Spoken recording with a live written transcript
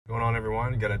Going on,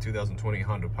 everyone? Got a 2020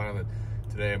 Honda Pilot.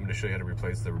 Today I'm going to show you how to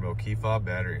replace the remote key fob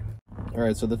battery.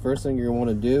 Alright, so the first thing you're going to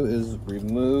want to do is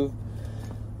remove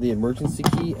the emergency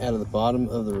key out of the bottom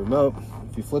of the remote.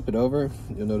 If you flip it over,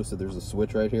 you'll notice that there's a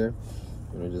switch right here.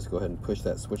 You're going to just go ahead and push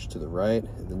that switch to the right,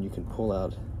 and then you can pull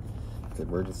out the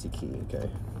emergency key, okay?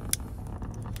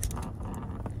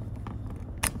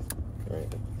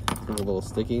 Alright, it's a little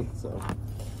sticky, so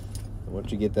once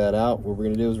you get that out, what we're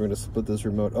going to do is we're going to split this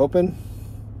remote open.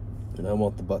 And I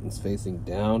want the buttons facing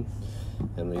down.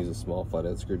 I'm going to use a small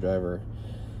flathead screwdriver,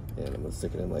 and I'm going to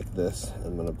stick it in like this.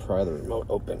 I'm going to pry the remote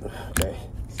open. Okay,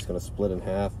 it's going to split in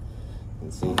half. You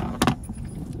can see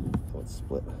how it's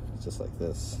split. It's just like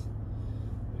this.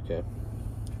 Okay,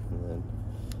 and then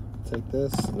take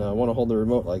this. Now I want to hold the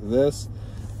remote like this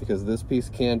because this piece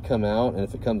can come out, and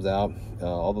if it comes out,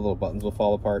 all the little buttons will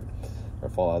fall apart or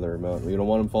fall out of the remote. You don't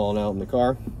want them falling out in the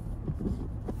car.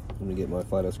 I'm going to get my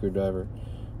flathead screwdriver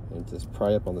and just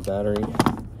pry up on the battery,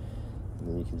 and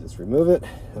then you can just remove it.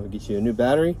 I'll get you a new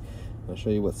battery. I'll show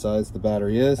you what size the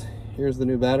battery is. Here's the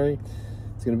new battery.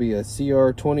 It's going to be a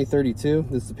CR2032.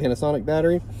 This is a Panasonic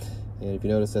battery, and if you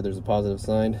notice that there's a positive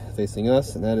sign facing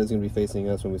us, and that is going to be facing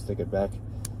us when we stick it back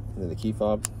into the key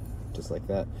fob, just like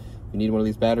that. If you need one of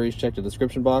these batteries, check the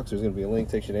description box. There's going to be a link,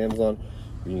 takes you to Amazon,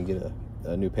 where you can get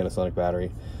a new Panasonic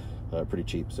battery pretty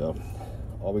cheap. So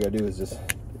all we got to do is just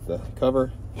get the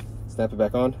cover, snap it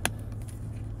back on,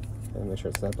 and make sure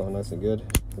it's snapped on nice and good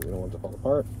because we don't want it to fall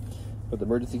apart. Put the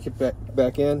emergency kit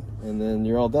back in, and then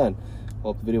you're all done.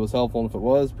 Hope the video was helpful, and if it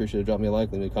was, appreciate it. Drop me a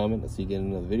like, leave me a comment. I'll see you again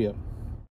in another video.